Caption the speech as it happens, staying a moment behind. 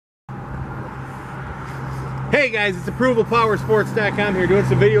Hey guys, it's ApprovalPowersports.com here doing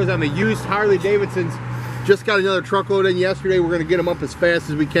some videos on the used Harley Davidsons. Just got another truckload in yesterday. We're going to get them up as fast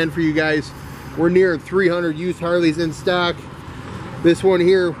as we can for you guys. We're near 300 used Harleys in stock. This one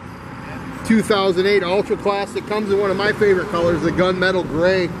here, 2008 Ultra Classic, comes in one of my favorite colors, the gunmetal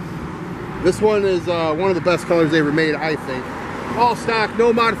gray. This one is one of the best colors they ever made, I think. All stock,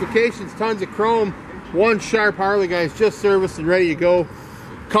 no modifications, tons of chrome. One sharp Harley, guys, just serviced and ready to go.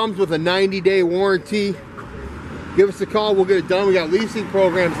 Comes with a 90-day warranty. Give us a call, we'll get it done. We got leasing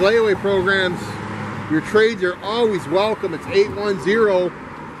programs, layaway programs. Your trades are always welcome. It's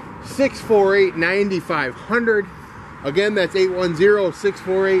 810-648-9500. Again, that's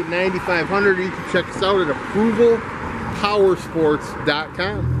 810-648-9500. You can check us out at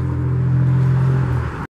ApprovalPowersports.com.